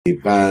They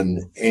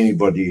ban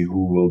anybody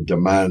who will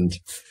demand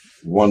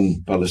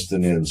one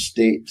Palestinian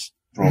state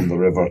from the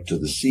river to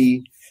the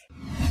sea.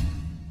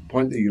 The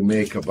point that you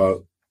make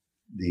about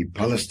the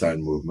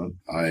Palestine movement,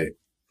 I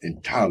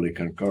entirely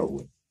concur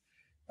with.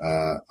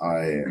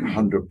 I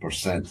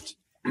 100%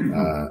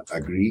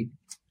 agree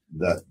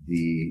that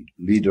the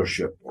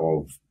leadership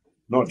of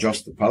not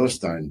just the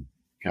Palestine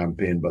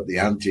campaign, but the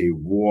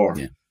anti-war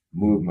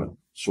movement,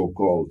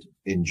 so-called,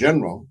 in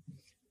general,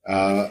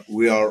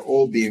 we are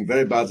all being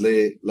very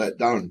badly let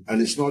down.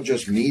 And it's not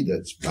just me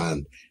that's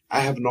banned.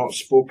 I have not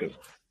spoken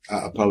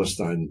at a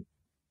Palestine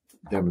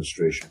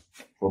demonstration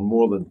for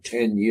more than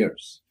 10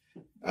 years.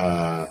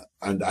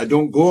 And I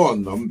don't go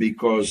on them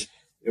because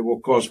it will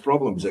cause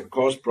problems. It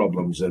caused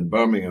problems in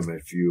Birmingham,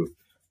 if you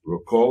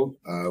recall.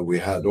 We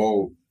had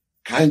all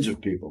kinds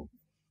of people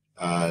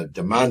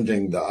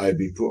demanding that I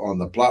be put on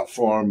the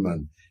platform,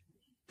 and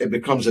it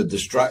becomes a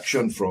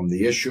distraction from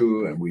the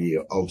issue, and we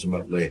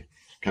ultimately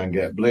can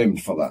get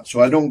blamed for that.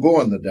 So I don't go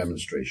on the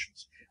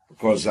demonstrations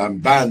because I'm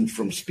banned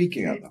from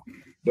speaking at them.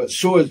 But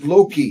so is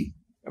Loki.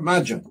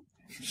 Imagine.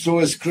 So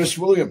is Chris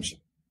Williamson.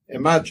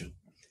 Imagine.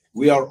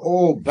 We are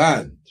all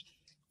banned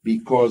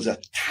because a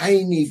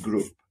tiny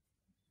group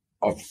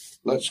of,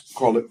 let's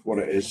call it what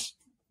it is,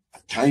 a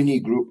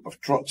tiny group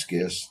of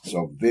Trotskyists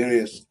of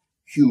various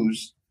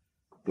hues,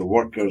 the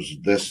workers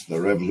this, the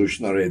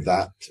revolutionary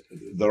that,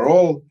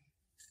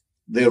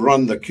 they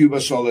run the Cuba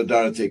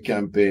Solidarity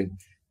Campaign,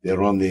 they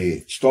run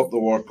the Stop the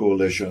War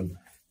Coalition,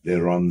 they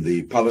run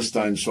the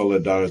Palestine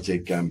Solidarity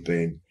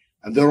Campaign,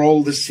 and they're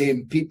all the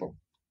same people.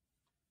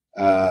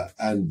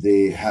 And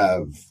they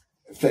have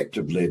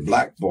effectively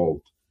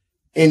blackballed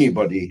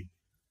anybody,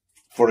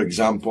 for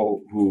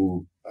example,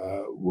 who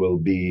will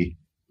be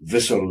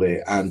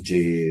viscerally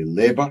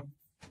anti-Labour.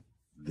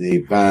 They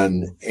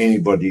ban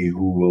anybody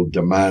who will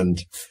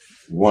demand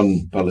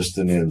one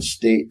Palestinian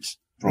state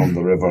from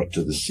the river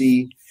to the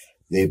sea.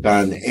 They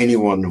ban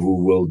anyone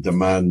who will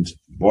demand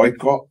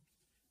boycott.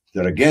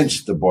 They're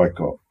against the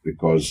boycott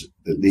because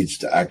it leads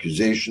to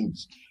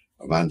accusations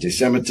of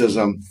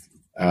anti-Semitism,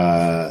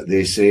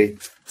 they say,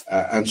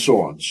 and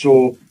so on.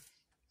 So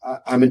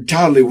I'm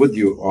entirely with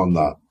you on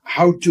that.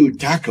 How to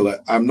tackle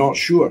it, I'm not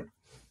sure.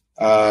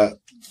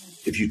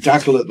 If you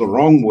tackle it the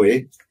wrong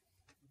way,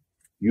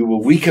 you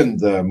will weaken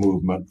the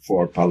movement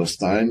for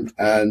Palestine,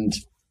 and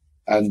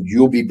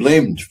you'll be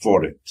blamed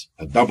for it.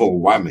 A double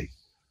whammy,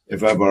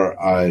 if ever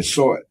I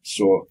saw it.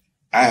 So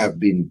I have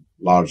been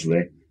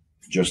largely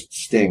just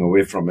staying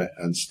away from it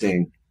and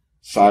staying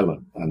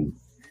silent and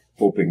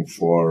hoping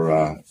for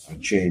a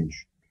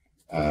change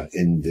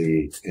in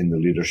the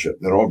leadership.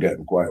 They're all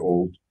getting quite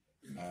old.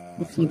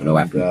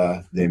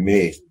 They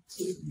may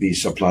be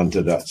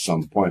supplanted at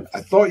some point.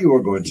 I thought you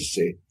were going to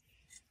say,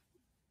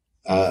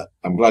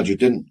 I'm glad you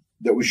didn't,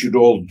 that we should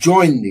all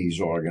join these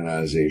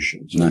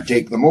organizations and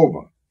take them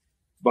over.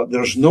 But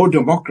there's no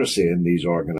democracy in these organizations.